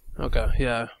 Okay,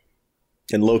 yeah.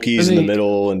 And Loki's in the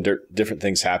middle, and different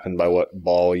things happen by what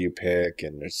ball you pick,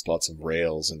 and there's lots of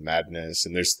rails and madness,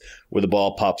 and there's where the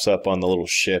ball pops up on the little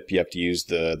ship, you have to use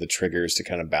the triggers to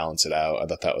kind of balance it out. I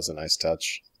thought that was a nice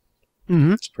touch.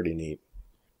 Mm-hmm. It's pretty neat.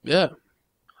 Yeah.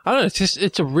 I don't know,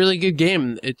 it's a really good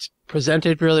game. It's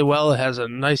presented really well. It has a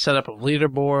nice setup of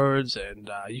leaderboards, and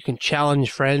you can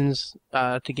challenge friends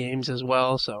to games as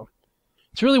well, so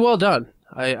it's really well done.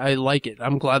 I like it.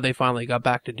 I'm glad they finally got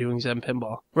back to doing Zen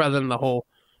Pinball, rather than the whole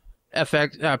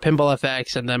Pinball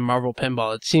FX, and then Marvel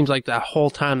Pinball. It seems like that whole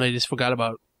time they just forgot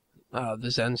about the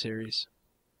Zen series.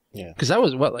 Yeah. Because that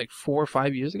was, what, like 4 or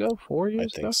 5 years ago? 4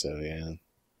 years ago? I think so, yeah. It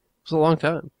was a long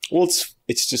time. Well,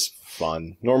 it's just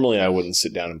fun. Normally I wouldn't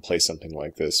sit down and play something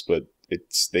like this, but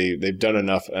they've done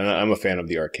enough, and I'm a fan of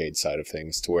the arcade side of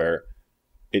things, to where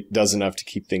it does enough to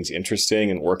keep things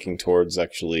interesting and working towards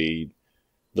actually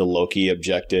the Loki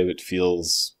objective. It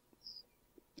feels,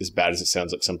 as bad as it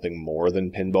sounds, like something more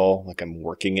than pinball. Like I'm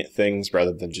working at things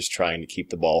rather than just trying to keep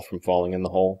the ball from falling in the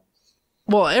hole.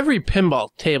 Well, every pinball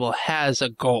table has a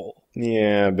goal.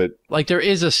 Yeah, but... Like, there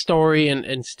is a story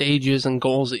and stages and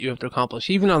goals that you have to accomplish,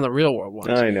 even on the real-world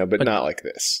ones. I know, but not like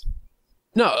this.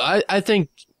 No, I think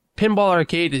Pinball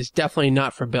Arcade is definitely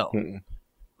not for Bill. Mm-mm.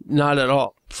 Not at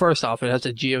all. First off, it has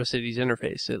a GeoCities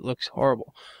interface. It looks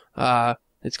horrible.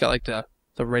 It's got, like, the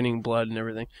raining blood and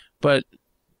everything. But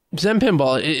Zen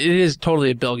Pinball, it is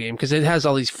totally a Bill game, because it has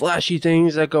all these flashy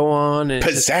things that go on. And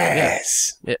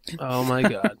Pizzazz! Oh, my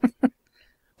God.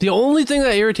 The only thing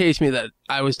that irritates me that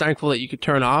I was thankful that you could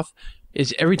turn off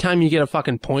is every time you get a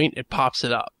fucking point, it pops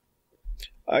it up.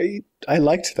 I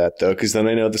liked that, though, because then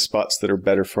I know the spots that are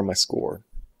better for my score.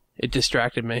 It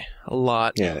distracted me a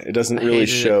lot. Yeah, it doesn't really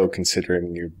show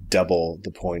considering you're double the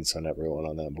points on everyone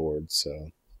on that board, so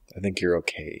I think you're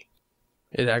okay.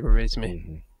 It aggravates me.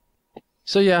 Mm-hmm.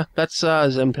 So yeah, that's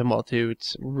Zen Pinball 2.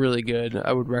 It's really good.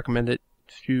 I would recommend it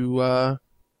to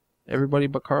everybody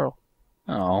but Carl.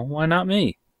 Oh, why not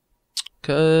me?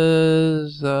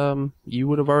 Because you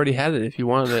would have already had it if you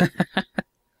wanted it.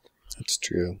 That's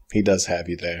true. He does have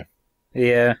you there.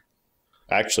 Yeah.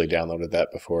 I actually downloaded that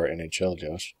before NHL,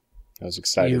 Josh. I was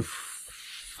excited. You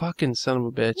fucking son of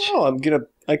a bitch. Well,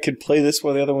 I could play this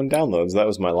while the other one downloads. That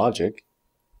was my logic.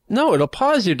 No, it'll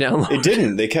pause your download. It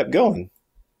didn't. They kept going.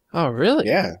 Oh, really?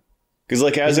 Yeah. Because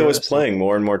like as I was playing,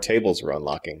 more and more tables were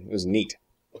unlocking. It was neat.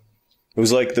 It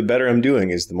was like the better I'm doing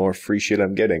is the more free shit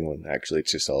I'm getting, when actually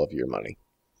it's just all of your money.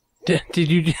 Did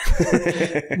you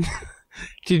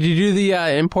did you do the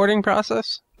importing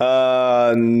process?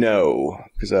 No,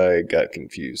 because I got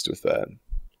confused with that.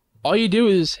 All you do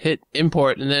is hit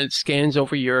import, and then it scans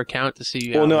over your account to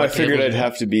see. Well, no, I figured I'd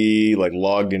have to be like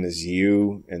logged in as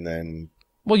you, and then.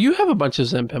 Well, you have a bunch of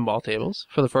Zen Pinball tables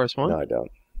for the first one. No, I don't.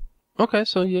 Okay,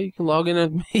 so yeah, you can log in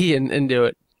as me and do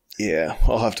it. Yeah,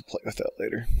 I'll have to play with that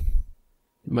later.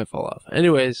 It might fall off.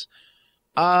 Anyways,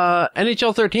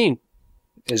 NHL 13.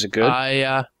 Is it good?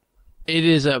 It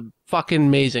is a fucking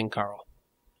amazing, Carl.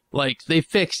 Like, they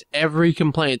fixed every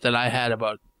complaint that I had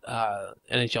about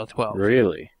NHL 12.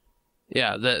 Really?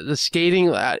 Yeah, the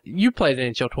skating, you played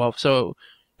NHL 12, so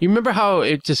you remember how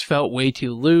it just felt way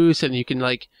too loose, and you can,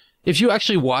 like, if you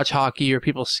actually watch hockey or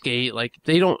people skate, like,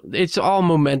 they don't, it's all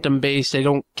momentum based. They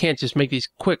can't just make these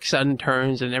quick sudden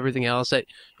turns and everything else that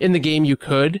in the game you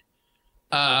could.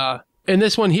 In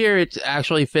this one here, it's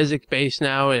actually physics based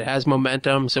now. It has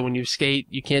momentum, so when you skate,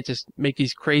 you can't just make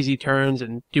these crazy turns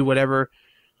and do whatever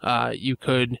you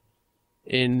could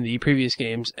in the previous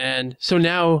games. And so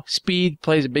now speed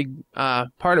plays a big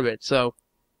part of it. So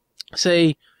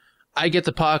say I get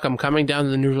the puck, I'm coming down to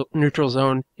the neutral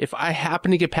zone. If I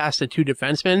happen to get past the two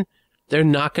defensemen, they're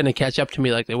not going to catch up to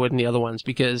me like they would in the other ones,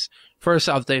 because first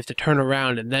off, they have to turn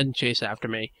around and then chase after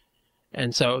me.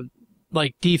 And so,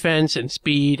 like, defense and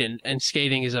speed and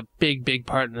skating is a big, big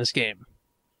part in this game.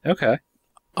 Okay.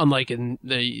 Unlike in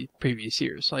the previous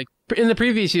years. Like, in the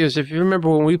previous years, if you remember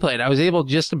when we played, I was able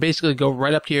just to basically go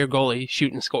right up to your goalie,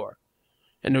 shoot and score.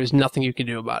 And there was nothing you could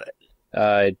do about it.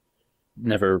 I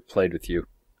never played with you.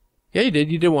 Yeah, you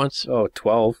did. You did once. Oh,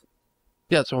 12?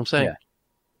 Yeah, that's what I'm saying.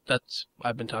 Yeah.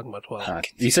 I've been talking about 12.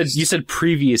 You said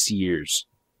previous years.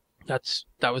 That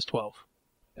was 12.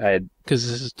 Because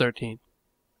this is 13.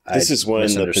 This is when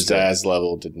the pizzazz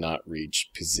level did not reach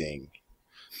pizzing.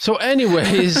 So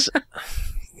anyways,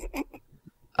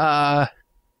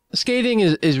 skating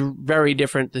is very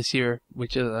different this year,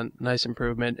 which is a nice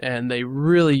improvement, and they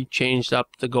really changed up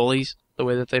the goalies, the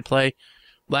way that they play.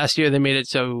 Last year they made it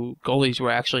so goalies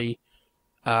were actually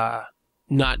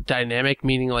not dynamic,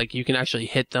 meaning like you can actually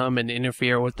hit them and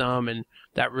interfere with them, and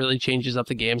that really changes up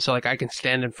the game. So like I can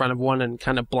stand in front of one and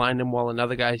kind of blind him while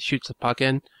another guy shoots the puck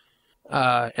in.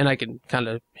 And I can kind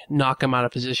of knock them out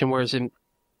of position, whereas in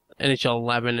NHL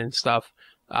 11 and stuff,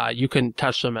 you couldn't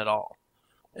touch them at all.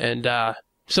 And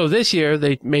so this year,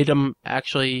 they made them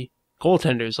actually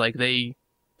goaltenders. Like, they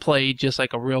play just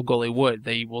like a real goalie would.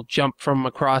 They will jump from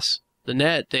across the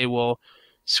net. They will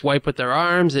swipe with their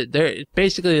arms. They're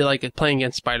basically like playing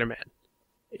against Spider-Man.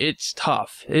 It's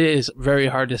tough. It is very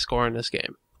hard to score in this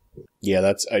game.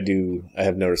 Yeah, I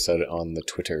have noticed that on the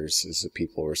Twitters, is that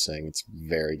people were saying it's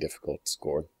very difficult to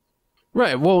score.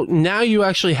 Right. Well, now you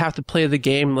actually have to play the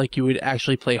game like you would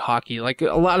actually play hockey. Like,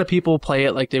 a lot of people play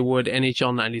it like they would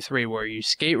NHL 93, where you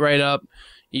skate right up,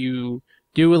 you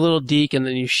do a little deke, and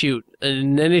then you shoot.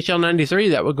 And in NHL 93,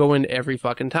 that would go in every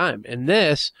fucking time. In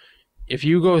this, if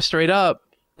you go straight up,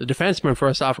 the defensemen,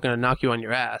 first off, are going to knock you on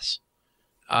your ass.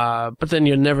 But then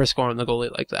you'll never score on the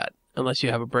goalie like that, unless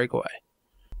you have a breakaway.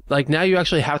 Like, now you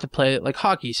actually have to play it like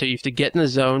hockey, so you have to get in the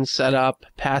zone, set up,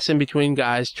 pass in between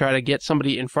guys, try to get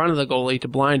somebody in front of the goalie to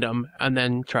blind them, and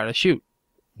then try to shoot.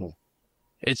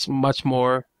 It's much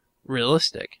more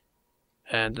realistic,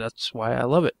 and that's why I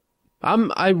love it.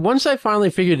 Once I finally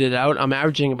figured it out, I'm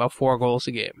averaging about 4 goals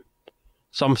a game,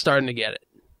 so I'm starting to get it.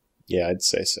 Yeah, I'd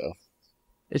say so.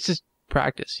 It's just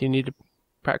practice. You need to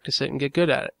practice it and get good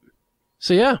at it.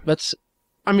 So yeah,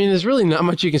 there's really not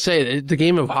much you can say. The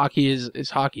game of hockey is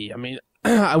hockey. I mean,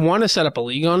 I want to set up a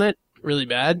league on it really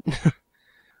bad.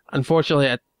 Unfortunately,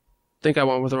 I think I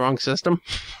went with the wrong system.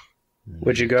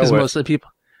 Would you go with? Because most of the people,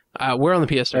 we're on the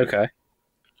PS3. Okay.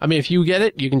 I mean, if you get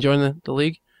it, you can join the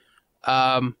league.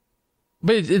 But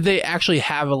they actually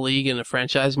have a league and a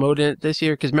franchise mode in it this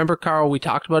year. Because remember, Carl, we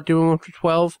talked about doing one for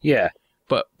 12? Yeah.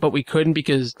 But we couldn't,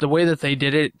 because the way that they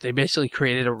did it, they basically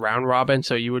created a round robin,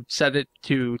 so you would set it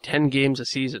to 10 games a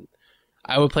season.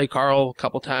 I would play Carl a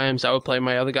couple times, I would play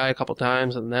my other guy a couple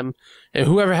times, and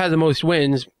whoever had the most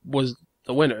wins was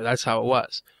the winner. That's how it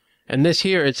was. And this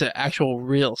year, it's an actual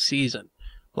real season.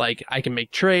 Like, I can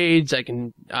make trades, I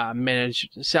can manage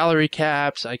salary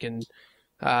caps, I can...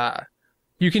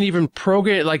 you can even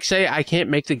program, like, say I can't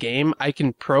make the game, I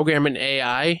can program an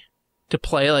AI to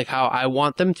play like how I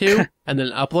want them to, and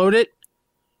then upload it.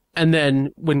 And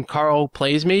then when Carl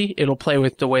plays me, it'll play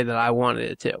with the way that I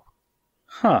wanted it to.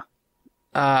 Huh.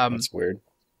 That's weird.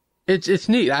 It's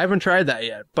neat. I haven't tried that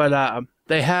yet, but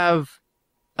they have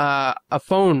a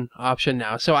phone option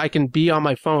now, so I can be on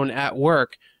my phone at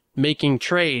work making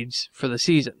trades for the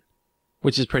season,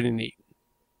 which is pretty neat.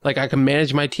 Like, I can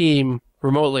manage my team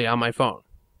remotely on my phone.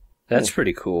 That's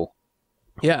pretty cool.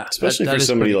 Yeah, especially for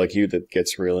somebody like you that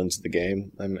gets real into the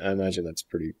game. I imagine that's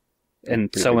pretty. And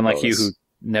someone like you who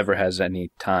never has any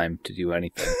time to do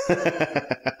anything.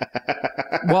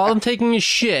 While I'm taking a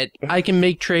shit, I can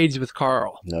make trades with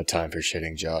Carl. No time for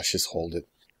shitting, Josh. Just hold it.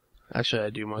 Actually,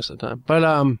 I do most of the time. But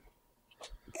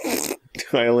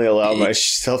I only allow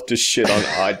myself to shit on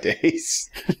odd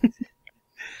days.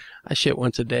 I shit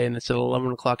once a day, and it's at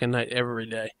 11 o'clock at night every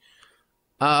day.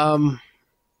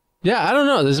 Yeah, I don't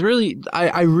know. There's really,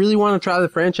 I really want to try the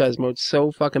franchise mode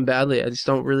so fucking badly. I just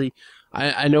don't really.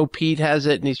 I know Pete has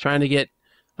it, and he's trying to get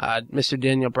Mr.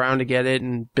 Daniel Brown to get it,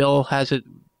 and Bill has it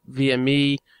via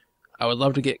me. I would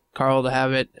love to get Carl to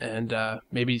have it, and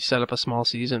maybe set up a small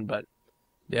season. But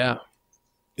yeah.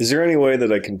 Is there any way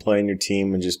that I can play in your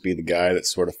team and just be the guy that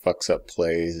sort of fucks up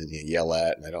plays and you yell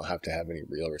at, and I don't have to have any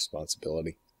real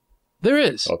responsibility? There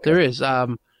is. Okay. There is.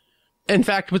 In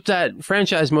fact, with that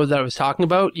franchise mode that I was talking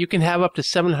about, you can have up to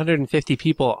 750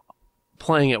 people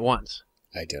playing at once.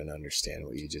 I don't understand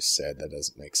what you just said. That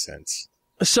doesn't make sense.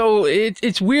 So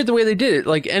it's weird the way they did it.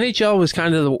 Like, NHL was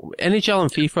kind of NHL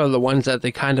and FIFA are the ones that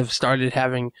they kind of started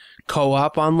having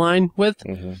co-op online with.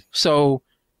 Mm-hmm. So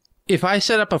if I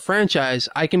set up a franchise,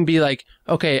 I can be like,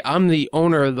 okay, I'm the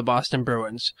owner of the Boston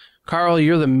Bruins. Carl,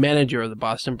 you're the manager of the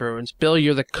Boston Bruins. Bill,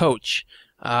 you're the coach.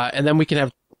 And then we can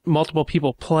have multiple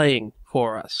people playing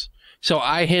for us. So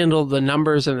I handle the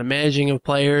numbers and the managing of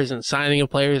players and signing of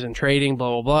players and trading,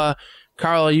 blah, blah, blah.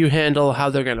 Carl, you handle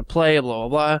how they're going to play, blah, blah,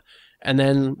 blah. And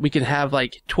then we can have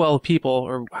like 12 people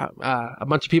or a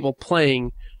bunch of people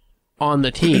playing on the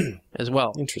team as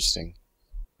well. Interesting.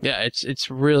 Yeah,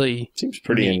 it's really... Seems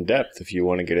pretty in-depth if you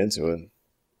want to get into it.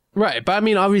 Right, but I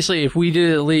mean, obviously, if we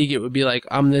did a league, it would be like,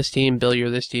 I'm this team, Bill, you're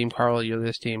this team, Carl, you're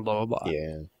this team, blah, blah, blah.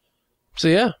 Yeah. So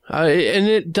yeah, and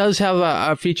it does have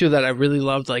a feature that I really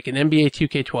loved, like in NBA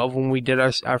 2K12 when we did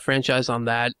our franchise on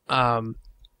that.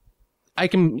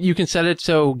 You can set it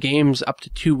so games up to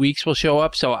 2 weeks will show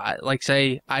up. So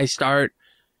say I start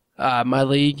my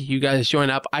league, you guys join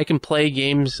up. I can play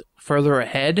games further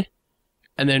ahead,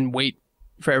 and then wait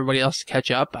for everybody else to catch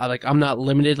up. I'm not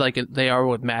limited like they are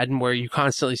with Madden, where you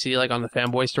constantly see like on the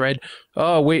Fanboys thread,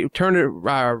 oh wait, turn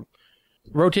it.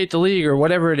 Rotate the league or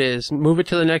whatever it is, move it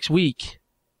to the next week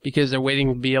because they're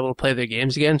waiting to be able to play their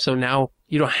games again. So now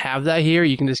you don't have that here.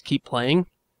 You can just keep playing.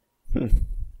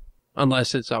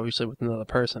 Unless it's obviously with another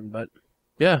person. But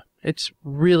yeah, it's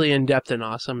really in-depth and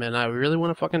awesome, and I really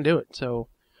want to fucking do it. So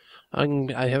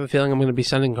I have a feeling I'm going to be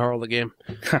sending Carl the game.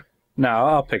 No,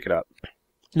 I'll pick it up.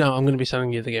 No, I'm going to be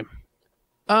sending you the game.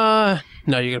 No,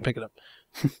 you're going to pick it up.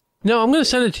 No, I'm going to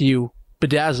send it to you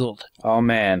bedazzled. Oh,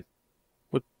 man.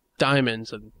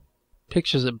 Diamonds and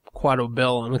pictures of Quado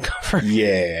Bill on the cover.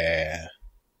 Yeah.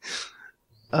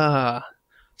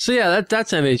 So yeah,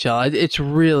 that's NHL. It's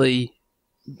really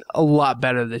a lot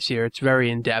better this year. It's very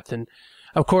in depth, and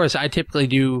of course, I typically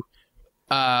do.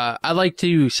 I like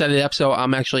to set it up so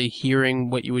I'm actually hearing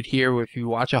what you would hear if you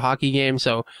watch a hockey game.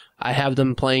 So I have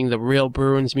them playing the real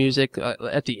Bruins music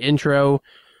at the intro.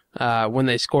 When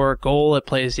they score a goal, it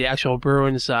plays the actual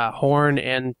Bruins horn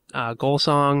and goal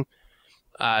song.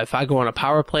 If I go on a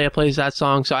power play, it plays that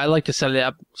song. So I like to set it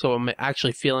up so I'm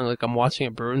actually feeling like I'm watching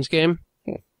a Bruins game.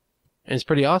 And it's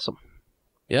pretty awesome.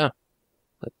 Yeah.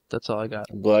 That's all I got.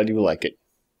 I'm glad you like it.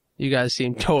 You guys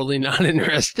seem totally not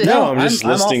interested. No, I'm just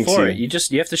listening I'm all for to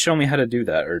it. You have to show me how to do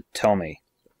that, or tell me.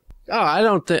 Oh,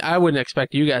 I wouldn't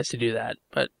expect you guys to do that,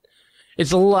 but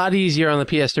it's a lot easier on the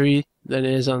PS3 than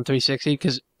it is on the 360,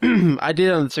 because I did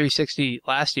it on the 360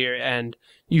 last year, and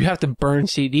you have to burn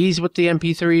CDs with the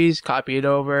MP3s, copy it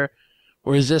over,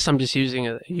 whereas this, I'm just using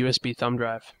a USB thumb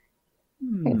drive.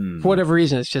 For whatever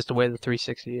reason, it's just the way the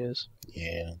 360 is.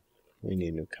 Yeah, we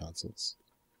need new consoles.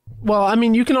 Well, I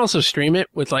mean, you can also stream it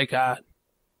with like a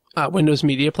Windows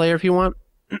Media Player if you want,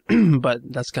 but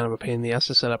that's kind of a pain in the ass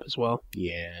to set up as well.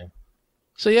 Yeah.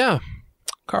 So yeah,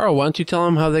 Carl, why don't you tell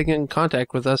them how they can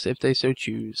contact with us if they so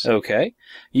choose? Okay.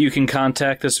 You can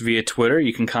contact us via Twitter.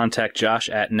 You can contact Josh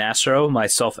at Nasro,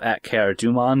 myself at KR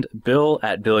Dumond, Bill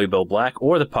at Billy Bill Black,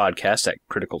 or the podcast at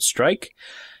Critical Strike.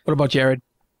 What about Jared?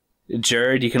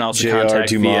 Jared, you can also contact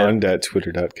Dumond at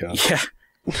twitter.com. Yeah.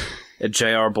 At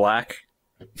JR Black.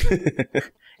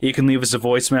 You can leave us a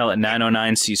voicemail at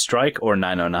 909-C-STRIKE or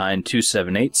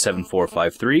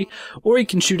 909-278-7453, or you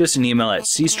can shoot us an email at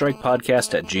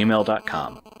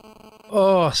cstrikepodcast@gmail.com.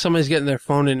 Oh, somebody's getting their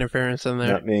phone interference in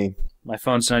there. Not me. My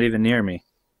phone's not even near me.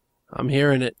 I'm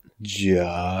hearing it.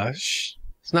 Josh.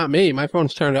 It's not me. My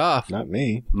phone's turned off. Not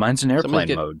me. Mine's in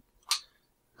airplane mode.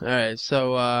 All right,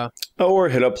 so... or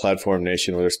hit up Platform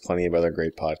Nation, where there's plenty of other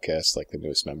great podcasts, like the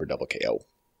newest member, Double KO.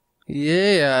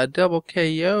 Yeah, Double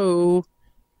KO.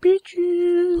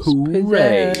 Bitches.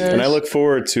 Hooray. Pizzazz. And I look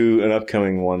forward to an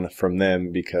upcoming one from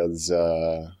them, because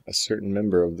a certain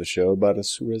member of the show bought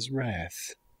Asura's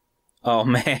Wrath. Oh,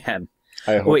 man.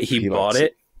 I hope Wait, he bought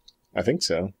it? I think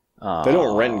so. They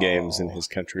don't rent games in his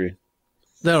country.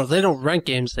 No, they don't rent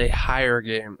games, they hire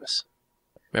games.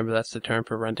 Remember, that's the term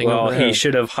for renting. Well, over there? he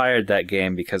should have hired that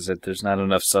game because there's not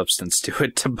enough substance to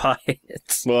it to buy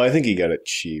it. Well, I think he got it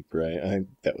cheap, right? I think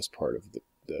that was part of the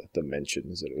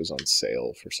mentions, that it was on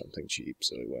sale for something cheap,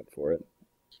 so he went for it.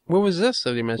 What was this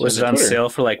that he mentioned? Was it on Twitter. sale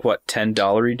for like, what,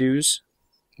 $10 dues?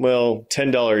 Well,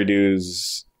 $10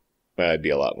 dues, it'd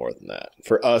be a lot more than that.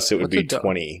 For us, it would What's be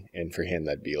 $20, and for him,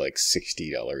 that'd be like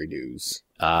 $60 dues.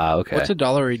 Ah, okay. What's a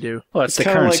 $1 do? Well, it's the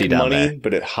kinda currency like down money, there.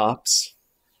 but it hops.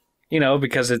 You know,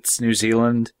 because it's New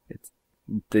Zealand,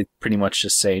 they pretty much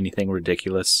just say anything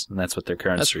ridiculous, and that's what their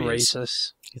That's currency is.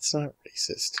 racist. It's not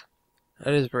racist.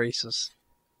 That is racist.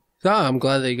 No, I'm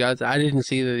glad that he got that. I didn't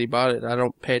see that he bought it. I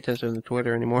don't pay attention to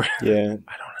Twitter anymore. Yeah.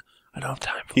 I don't have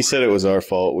time for He it. said it was our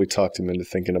fault. We talked him into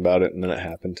thinking about it, and then it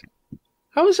happened.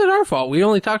 How is it our fault? We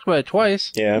only talked about it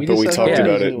twice. Yeah, but just we said talked how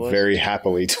about easy it was. very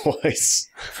happily twice.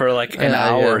 For like an Yeah,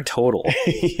 hour yeah. total.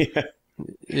 Yeah.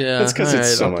 Yeah, That's because it's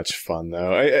alright, so I'll- much fun,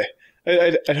 though.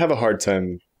 I'd have a hard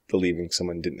time believing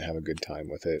someone didn't have a good time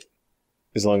with it.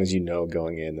 As long as you know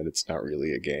going in that it's not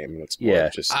really a game and it's more Yeah.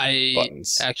 just I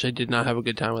buttons. actually did not have a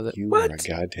good time with it. You are a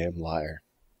goddamn liar.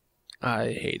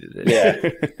 I hated it.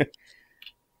 Yeah.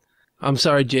 I'm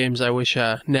sorry, James. I wish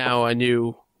now I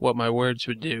knew what my words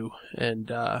would do, and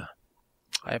I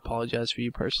apologize for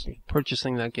you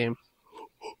purchasing that game.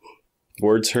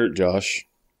 Words hurt, Josh.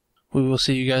 We will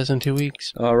see you guys in 2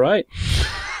 weeks. All right.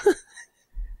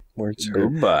 Words hurt.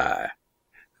 Goodbye.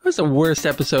 That was the worst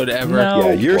episode ever. No.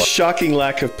 Yeah, your shocking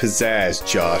lack of pizzazz,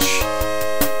 Josh.